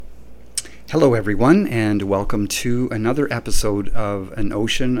Hello, everyone, and welcome to another episode of An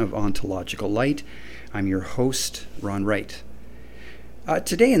Ocean of Ontological Light. I'm your host, Ron Wright.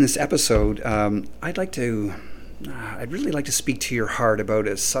 Today in this episode, I'd really like to speak to your heart about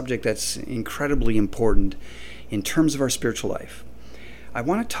a subject that's incredibly important in terms of our spiritual life. I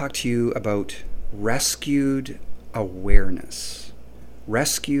want to talk to you about rescued awareness.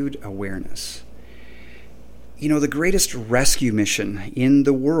 Rescued awareness. You know, the greatest rescue mission in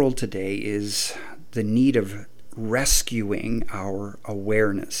the world today is the need of rescuing our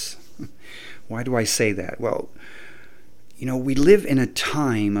awareness. Why do I say that? Well, you know, we live in a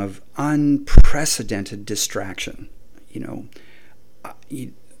time of unprecedented distraction.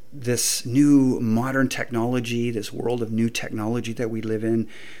 This new modern technology, this world of new technology that we live in,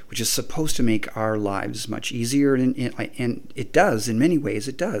 which is supposed to make our lives much easier, and it does, in many ways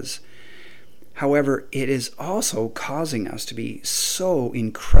it does. However, it is also causing us to be so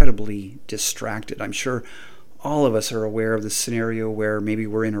incredibly distracted. I'm sure all of us are aware of the scenario where maybe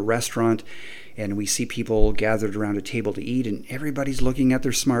we're in a restaurant and we see people gathered around a table to eat and everybody's looking at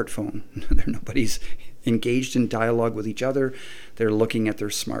their smartphone. Nobody's engaged in dialogue with each other. They're looking at their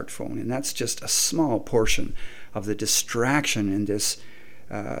smartphone. And that's just a small portion of the distraction in this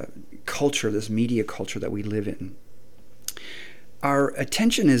culture, this media culture that we live in. Our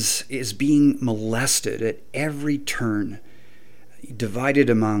attention is being molested at every turn, divided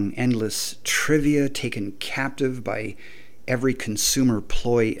among endless trivia, taken captive by every consumer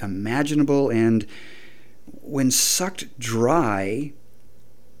ploy imaginable, and when sucked dry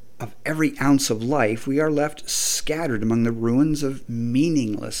of every ounce of life, we are left scattered among the ruins of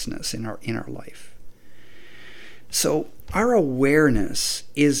meaninglessness in our life. So our awareness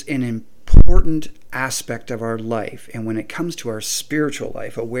is an important aspect of our life, and when it comes to our spiritual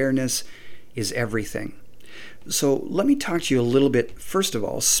life, awareness is everything. So let me talk to you a little bit, first of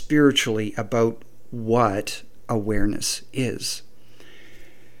all, spiritually about what awareness is.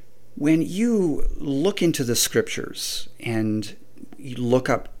 When you look into the scriptures and you look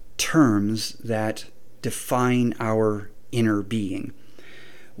up terms that define our inner being,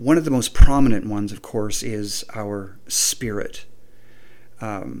 one of the most prominent ones, of course, is our spirit.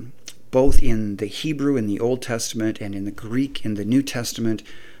 Both in the Hebrew in the Old Testament and in the Greek in the New Testament,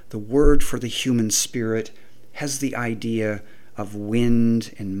 the word for the human spirit has the idea of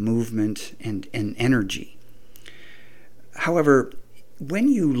wind and movement and energy. However, when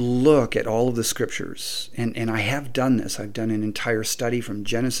you look at all of the scriptures, and I have done this, I've done an entire study from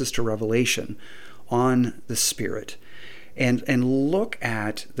Genesis to Revelation on the spirit, and look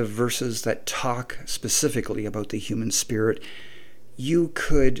at the verses that talk specifically about the human spirit, you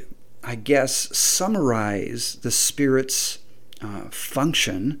could, I guess, summarize the Spirit's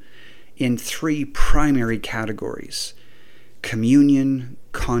function in three primary categories: communion,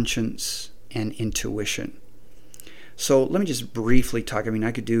 conscience, and intuition. So let me just briefly talk.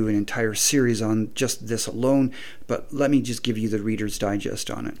 I could do an entire series on just this alone, but let me just give you the Reader's Digest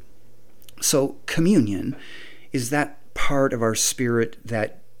on it. So communion is that part of our spirit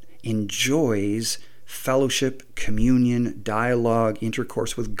that enjoys fellowship, communion, dialogue,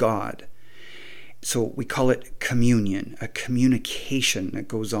 intercourse with God. So we call it communion, a communication that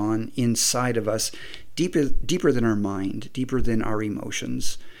goes on inside of us, deeper than our mind, deeper than our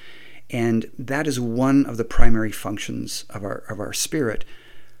emotions. And that is one of the primary functions of our spirit.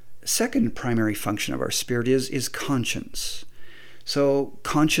 Second primary function of our spirit is conscience. So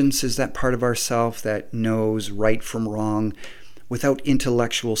conscience is that part of ourself that knows right from wrong without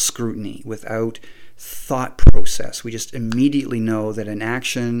intellectual scrutiny, without thought process. We just immediately know that an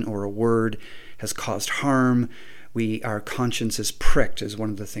action or a word has caused harm. Our conscience is pricked, is one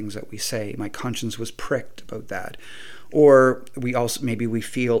of the things that we say. My conscience was pricked about that. Or maybe we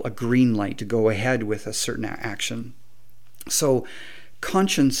feel a green light to go ahead with a certain action. So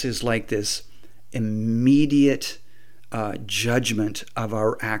conscience is like this immediate judgment of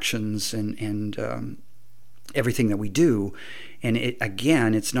our actions and everything that we do. And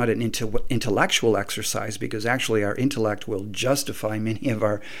it's not an intellectual exercise, because actually our intellect will justify many of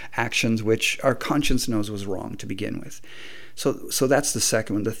our actions, which our conscience knows was wrong to begin with. So that's the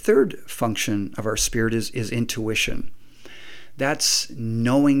second one. The third function of our spirit is intuition. That's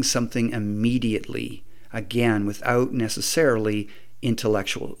knowing something immediately, again, without necessarily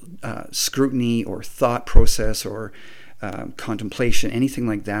intellectual scrutiny or thought process or contemplation, anything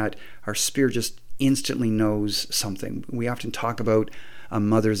like that. Our spirit just instantly knows something. We often talk about a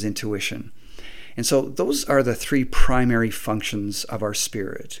mother's intuition. And so those are the three primary functions of our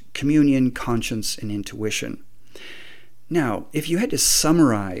spirit: communion, conscience, and intuition. Now, if you had to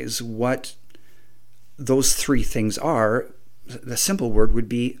summarize what those three things are, the simple word would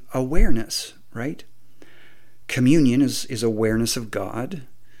be awareness, right? Communion is awareness of God.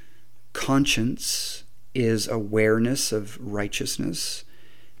 Conscience is awareness of righteousness.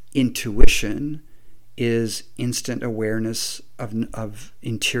 Intuition is instant awareness of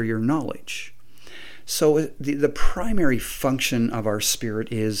interior knowledge. So the primary function of our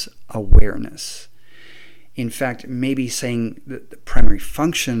spirit is awareness. In fact, maybe saying that the primary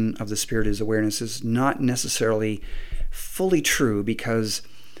function of the spirit is awareness is not necessarily fully true, because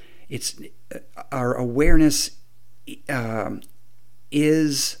our awareness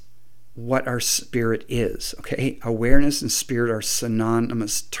is what our spirit is. Okay, awareness and spirit are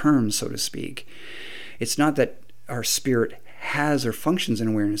synonymous terms, so to speak. It's not that our spirit has or functions in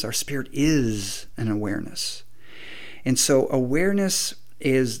awareness. Our spirit is an awareness. And so awareness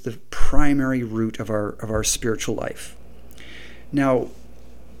is the primary root of our spiritual life. Now,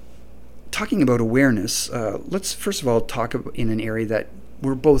 talking about awareness, let's first of all talk in an area that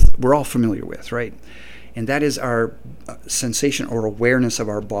we're all familiar with, right? And that is our sensation or awareness of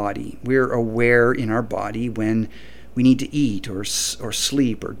our body. We're aware in our body when we need to eat or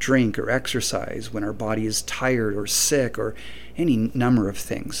sleep or drink or exercise, when our body is tired or sick or any number of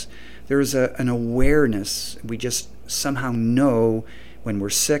things. There is an awareness. We just somehow know when we're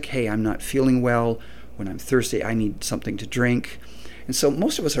sick, hey, I'm not feeling well. When I'm thirsty, I need something to drink. And so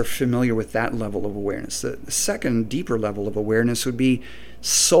most of us are familiar with that level of awareness. The second, deeper level of awareness would be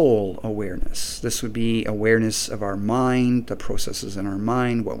soul awareness. This would be awareness of our mind, the processes in our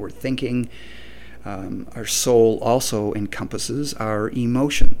mind, what we're thinking. Our soul also encompasses our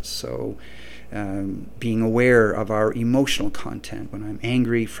emotions. So being aware of our emotional content when I'm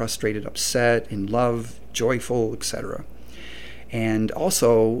angry, frustrated, upset, in love, joyful, etc. And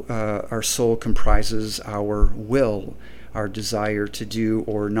also our soul comprises our will, our desire to do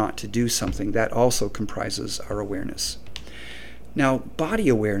or not to do something. That also comprises our awareness. Now, body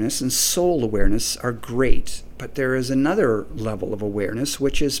awareness and soul awareness are great, but there is another level of awareness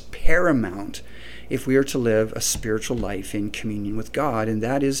which is paramount if we are to live a spiritual life in communion with God, and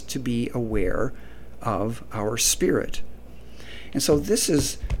that is to be aware of our spirit. And so this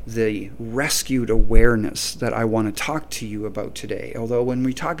is the rescued awareness that I want to talk to you about today. Although when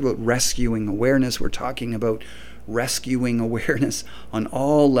we talk about rescuing awareness, we're talking about rescuing awareness on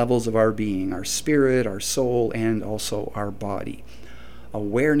all levels of our being, our spirit, our soul, and also our body.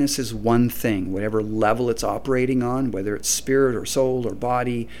 Awareness is one thing, whatever level it's operating on, whether it's spirit or soul or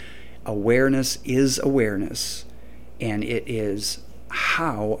body. Awareness is awareness, and it is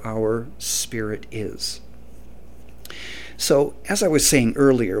how our spirit is. So, as I was saying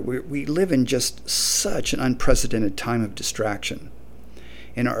earlier, we live in just such an unprecedented time of distraction,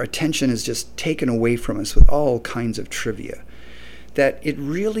 and our attention is just taken away from us with all kinds of trivia, that it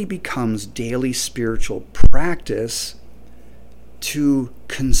really becomes daily spiritual practice to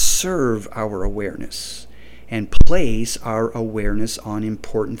conserve our awareness and place our awareness on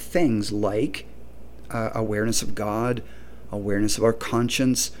important things like awareness of God, awareness of our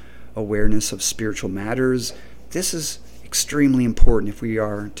conscience, awareness of spiritual matters. This is extremely important if we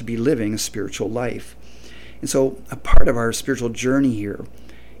are to be living a spiritual life. And so a part of our spiritual journey here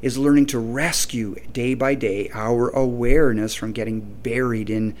is learning to rescue day by day our awareness from getting buried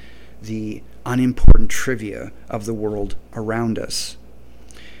in the unimportant trivia of the world around us.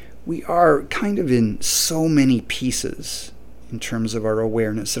 We are kind of in so many pieces in terms of our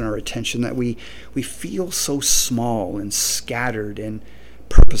awareness and our attention that we feel so small and scattered and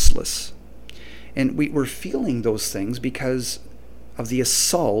purposeless. And we're feeling those things because of the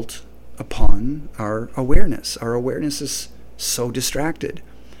assault upon our awareness. Our awareness is so distracted,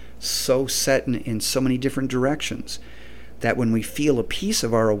 so set in so many different directions, that when we feel a piece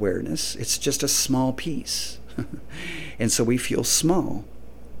of our awareness, it's just a small piece. And so we feel small.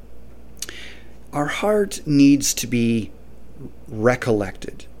 Our heart needs to be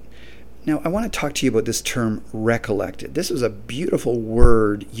recollected. Now, I want to talk to you about this term, recollected. This is a beautiful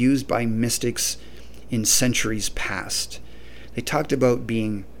word used by mystics in centuries past. They talked about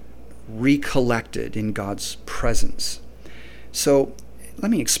being recollected in God's presence. So,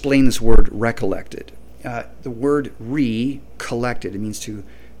 let me explain this word, recollected. The word recollected, it means to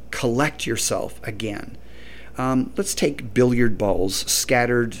collect yourself again. Let's take billiard balls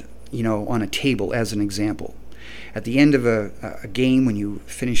scattered, on a table as an example. At the end of a game, when you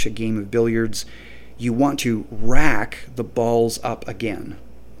finish a game of billiards, you want to rack the balls up again,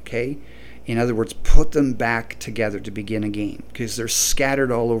 okay? In other words, put them back together to begin a game because they're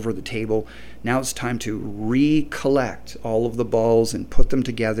scattered all over the table. Now it's time to recollect all of the balls and put them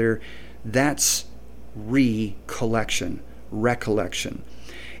together. That's recollection, recollection.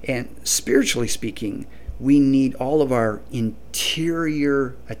 And spiritually speaking, we need all of our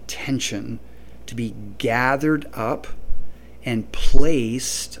interior attention to be gathered up and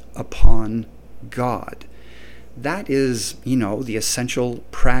placed upon God. That is, the essential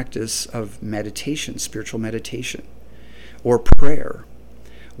practice of meditation, spiritual meditation, or prayer.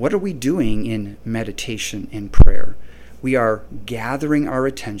 What are we doing in meditation and prayer? We are gathering our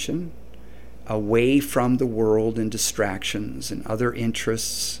attention away from the world and distractions and other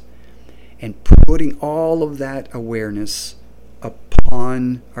interests, and putting all of that awareness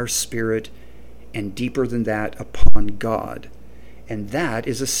upon our spirit, and deeper than that, upon God. And that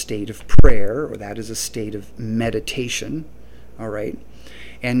is a state of prayer, or that is a state of meditation, all right?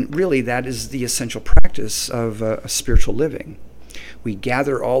 And really, that is the essential practice of a spiritual living. We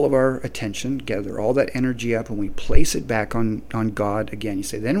gather all of our attention, gather all that energy up, and we place it back on God again. You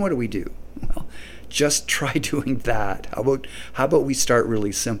say, then what do we do? Well, just try doing that. How about we start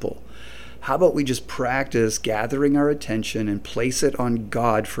really simple? How about we just practice gathering our attention and place it on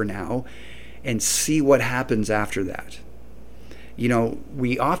God for now, and see what happens after that?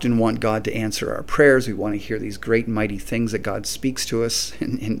 We often want God to answer our prayers. We want to hear these great and mighty things that God speaks to us,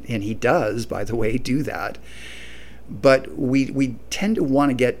 and He does, by the way, do that. But we tend to want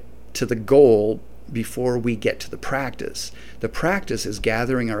to get to the goal before we get to the practice. The practice is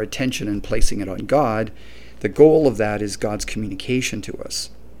gathering our attention and placing it on God. The goal of that is God's communication to us.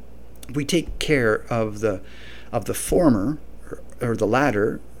 If we take care of the former, or the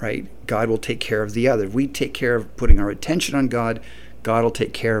latter, right, God will take care of the other. If we take care of putting our attention on God, God will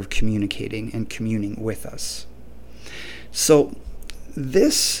take care of communicating and communing with us. So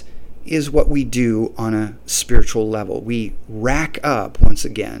this is what we do on a spiritual level. We rack up, once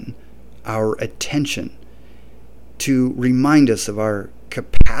again, our attention to remind us of our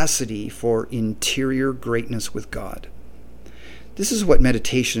capacity for interior greatness with God. This is what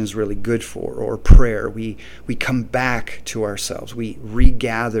meditation is really good for, or prayer. We come back to ourselves. We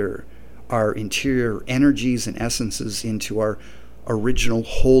regather our interior energies and essences into our original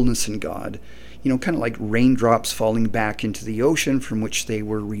wholeness in God. Kind of like raindrops falling back into the ocean from which they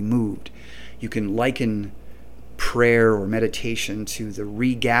were removed. You can liken prayer or meditation to the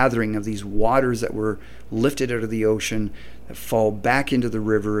regathering of these waters that were lifted out of the ocean, that fall back into the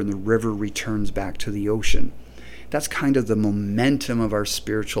river, and the river returns back to the ocean. That's kind of the momentum of our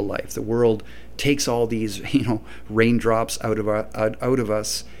spiritual life. The world takes all these, raindrops out of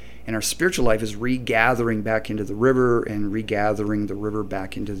us, and our spiritual life is regathering back into the river and regathering the river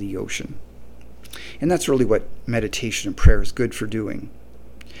back into the ocean. And that's really what meditation and prayer is good for doing.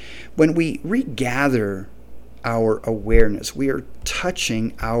 When we regather our awareness, we are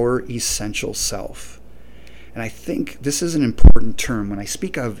touching our essential self. And I think this is an important term. When I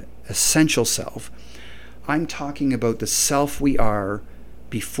speak of essential self, I'm talking about the self we are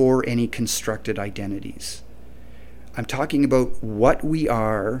before any constructed identities. I'm talking about what we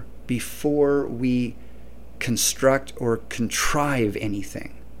are before we construct or contrive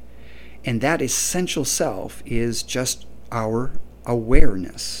anything. And that essential self is just our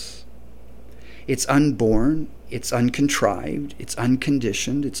awareness. It's unborn, it's uncontrived, it's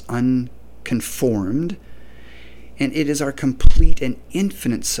unconditioned, it's unconformed, and it is our complete and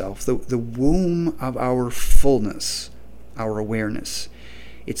infinite self, the womb of our fullness, our awareness.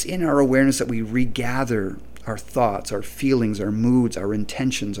 It's in our awareness that we regather our thoughts, our feelings, our moods, our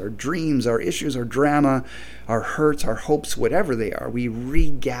intentions, our dreams, our issues, our drama, our hurts, our hopes, whatever they are. We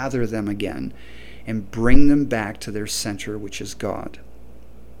regather them again and bring them back to their center, which is God.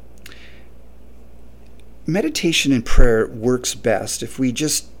 Meditation and prayer works best if we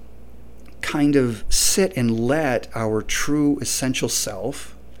just kind of sit and let our true essential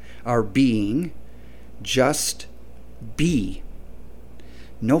self, our being, just be.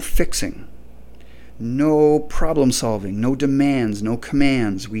 No fixing, no problem solving, no demands, no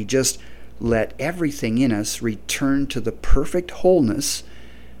commands. We just let everything in us return to the perfect wholeness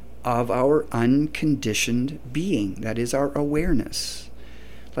of our unconditioned being. That is our awareness.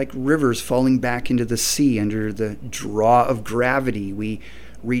 Like rivers falling back into the sea under the draw of gravity, we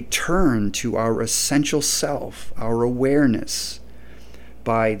return to our essential self, our awareness,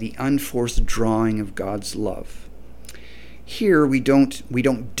 by the unforced drawing of God's love. Here we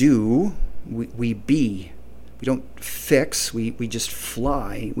don't do, we be. We don't fix, we just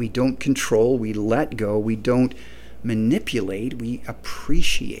fly. We don't control, we let go. We don't manipulate, we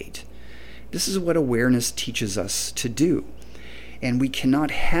appreciate. This is what awareness teaches us to do. And we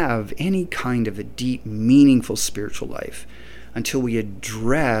cannot have any kind of a deep, meaningful spiritual life until we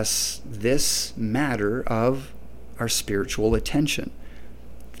address this matter of our spiritual attention.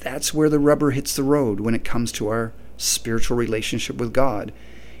 That's where the rubber hits the road when it comes to our spiritual relationship with God.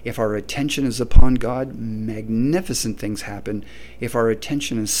 If our attention is upon God, magnificent things happen. If our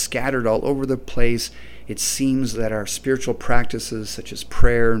attention is scattered all over the place, it seems that our spiritual practices, such as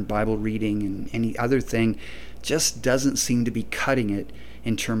prayer and Bible reading and any other thing, just doesn't seem to be cutting it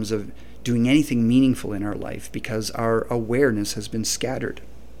in terms of doing anything meaningful in our life because our awareness has been scattered.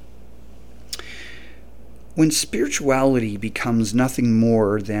 When spirituality becomes nothing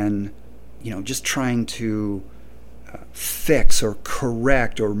more than, just trying to fix or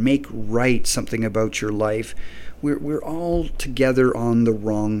correct or make right something about your life, we're all together on the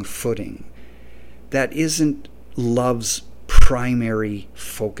wrong footing. That isn't love's primary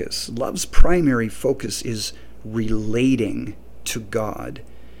focus. Love's primary focus is relating to God.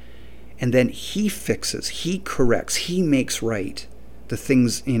 And then He fixes, He corrects, He makes right the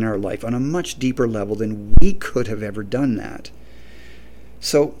things in our life on a much deeper level than we could have ever done that.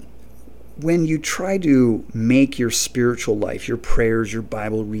 So when you try to make your spiritual life, your prayers, your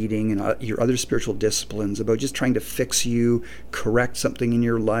Bible reading, and your other spiritual disciplines about just trying to fix you, correct something in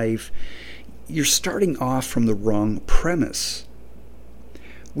your life, you're starting off from the wrong premise.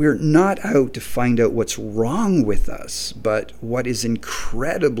 We're not out to find out what's wrong with us, but what is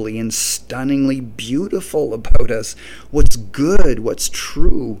incredibly and stunningly beautiful about us, what's good, what's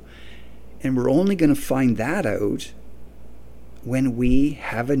true. And we're only going to find that out when we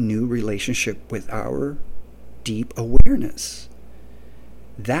have a new relationship with our deep awareness.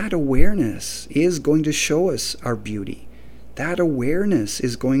 That awareness is going to show us our beauty. That awareness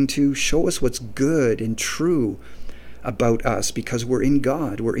is going to show us what's good and true about us because we're in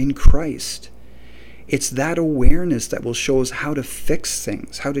God, we're in Christ. It's that awareness that will show us how to fix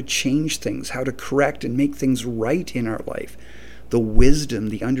things, how to change things, how to correct and make things right in our life. The wisdom,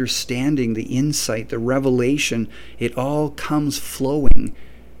 the understanding, the insight, the revelation, it all comes flowing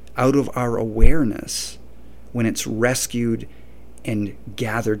out of our awareness when it's rescued and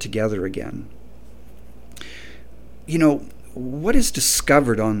gathered together again. What is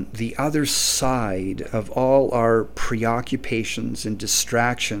discovered on the other side of all our preoccupations and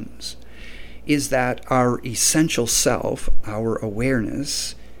distractions is that our essential self, our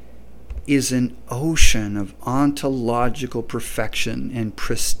awareness, is an ocean of ontological perfection and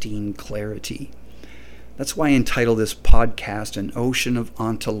pristine clarity. That's why I entitled this podcast An Ocean of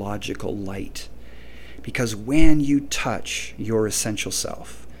Ontological Light. Because when you touch your essential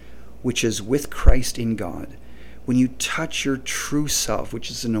self, which is with Christ in God, when you touch your true self, which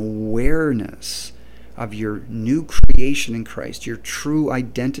is an awareness of your new creation in Christ, your true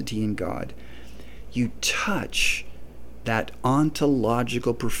identity in God, you touch that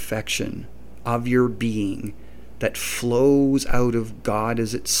ontological perfection of your being that flows out of God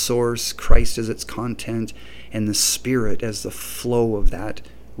as its source, Christ as its content, and the Spirit as the flow of that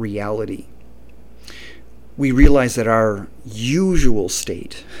reality. We realize that our usual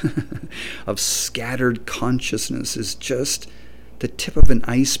state of scattered consciousness is just the tip of an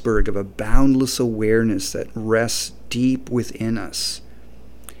iceberg of a boundless awareness that rests deep within us.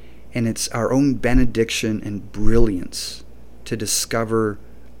 And it's our own benediction and brilliance to discover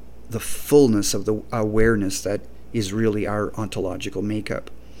the fullness of the awareness that is really our ontological makeup.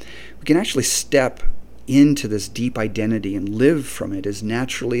 We can actually step into this deep identity and live from it as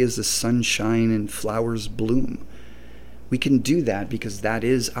naturally as the sunshine and flowers bloom. We can do that because that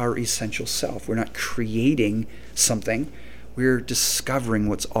is our essential self. We're not creating something. We're discovering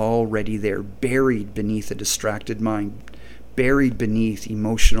what's already there, buried beneath a distracted mind, buried beneath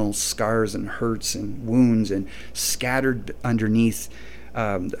emotional scars and hurts and wounds, and scattered underneath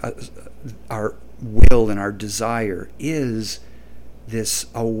our will and our desire is this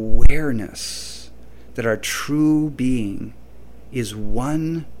awareness that our true being is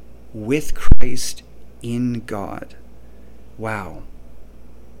one with Christ in God. Wow.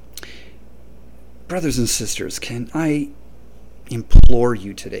 Brothers and sisters, can I implore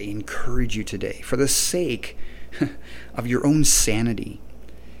you today, encourage you today, for the sake of your own sanity,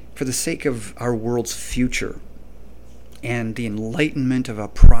 for the sake of our world's future, and the enlightenment of a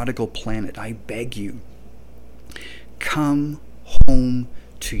prodigal planet, I beg you, come home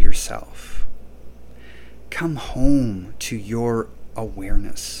to yourself. Come home to your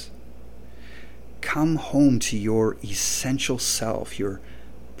awareness. Come home to your essential self, your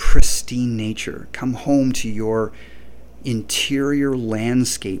pristine nature. Come home to your interior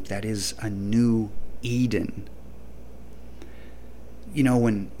landscape that is a new Eden.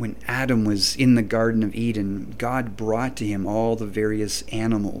 When Adam was in the Garden of Eden, God brought to him all the various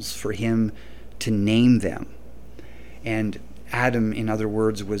animals for him to name them. And Adam, in other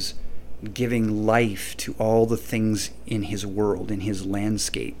words, was giving life to all the things in his world, in his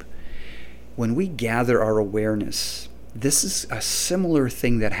landscape. When we gather our awareness this is a similar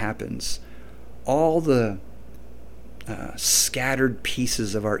thing that happens. All the scattered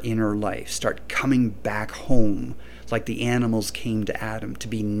pieces of our inner life start coming back home, like the animals came to Adam, to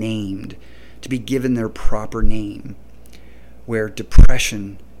be named, to be given their proper name, where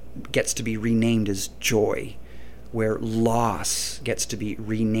depression gets to be renamed as joy, where loss gets to be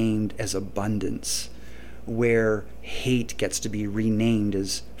renamed as abundance, where hate gets to be renamed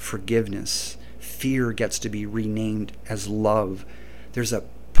as forgiveness, fear gets to be renamed as love. There's a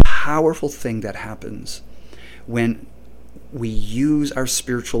powerful thing that happens when we use our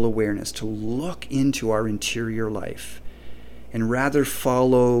spiritual awareness to look into our interior life and rather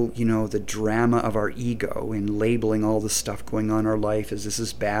follow, the drama of our ego in labeling all the stuff going on in our life as this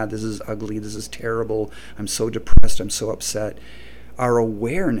is bad, this is ugly, this is terrible, I'm so depressed, I'm so upset. Our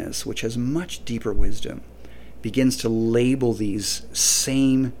awareness, which has much deeper wisdom, begins to label these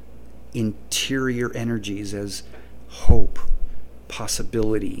same interior energies as hope,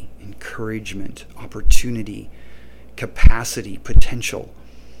 possibility, encouragement, opportunity, capacity, potential.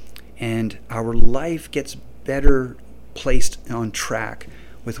 And our life gets better placed on track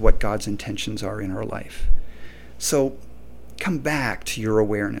with what God's intentions are in our life. So come back to your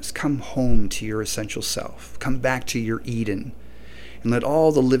awareness. Come home to your essential self. Come back to your Eden. And let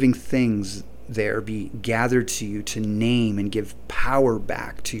all the living things there be gathered to you to name and give power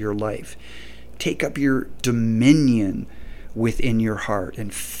back to your life. Take up your dominion within your heart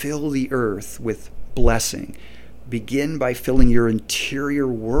and fill the earth with blessing. Begin by filling your interior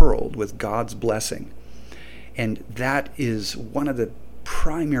world with God's blessing. And that is one of the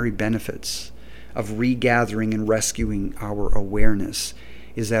primary benefits of regathering and rescuing our awareness,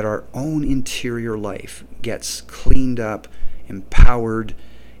 is that our own interior life gets cleaned up, empowered,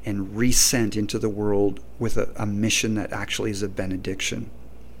 and resent into the world with a mission that actually is a benediction.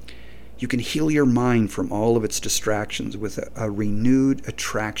 You can heal your mind from all of its distractions with a renewed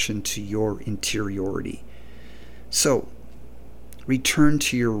attraction to your interiority. So, return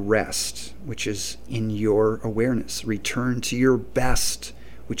to your rest, which is in your awareness. Return to your best,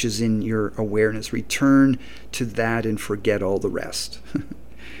 which is in your awareness. Return to that and forget all the rest.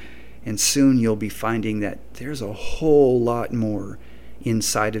 And soon you'll be finding that there's a whole lot more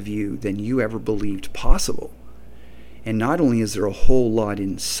inside of you than you ever believed possible. And not only is there a whole lot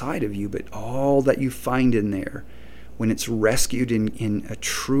inside of you, but all that you find in there, when it's rescued in a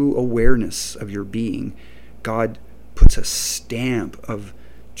true awareness of your being, God puts a stamp of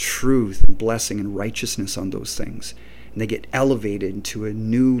truth and blessing and righteousness on those things. And they get elevated into a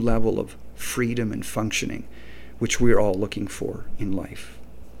new level of freedom and functioning, which we're all looking for in life.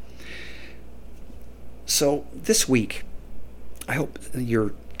 So this week, I hope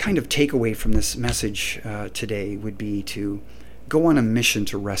your kind of takeaway from this message today would be to go on a mission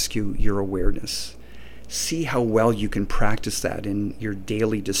to rescue your awareness. See how well you can practice that in your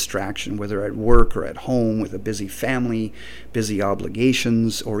daily distraction, whether at work or at home with a busy family, busy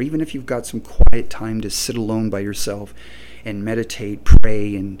obligations, or even if you've got some quiet time to sit alone by yourself and meditate,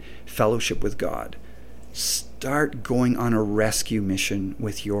 pray, and fellowship with God. Start going on a rescue mission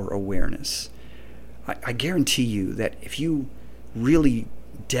with your awareness. I guarantee you that if you really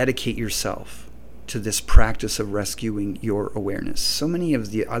dedicate yourself to this practice of rescuing your awareness, so many of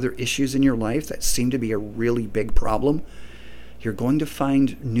the other issues in your life that seem to be a really big problem, you're going to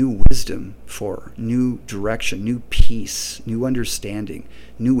find new wisdom for, new direction, new peace, new understanding,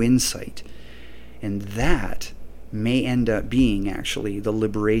 new insight. And that may end up being actually the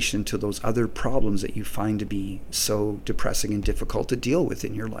liberation to those other problems that you find to be so depressing and difficult to deal with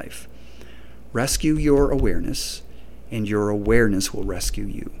in your life. Rescue your awareness, and your awareness will rescue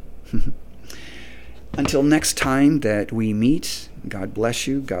you. Until next time that we meet, God bless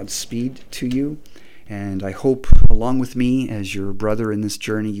you, Godspeed to you, and I hope along with me as your brother in this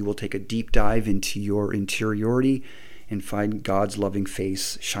journey, you will take a deep dive into your interiority and find God's loving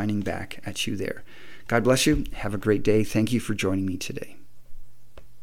face shining back at you there. God bless you. Have a great day. Thank you for joining me today.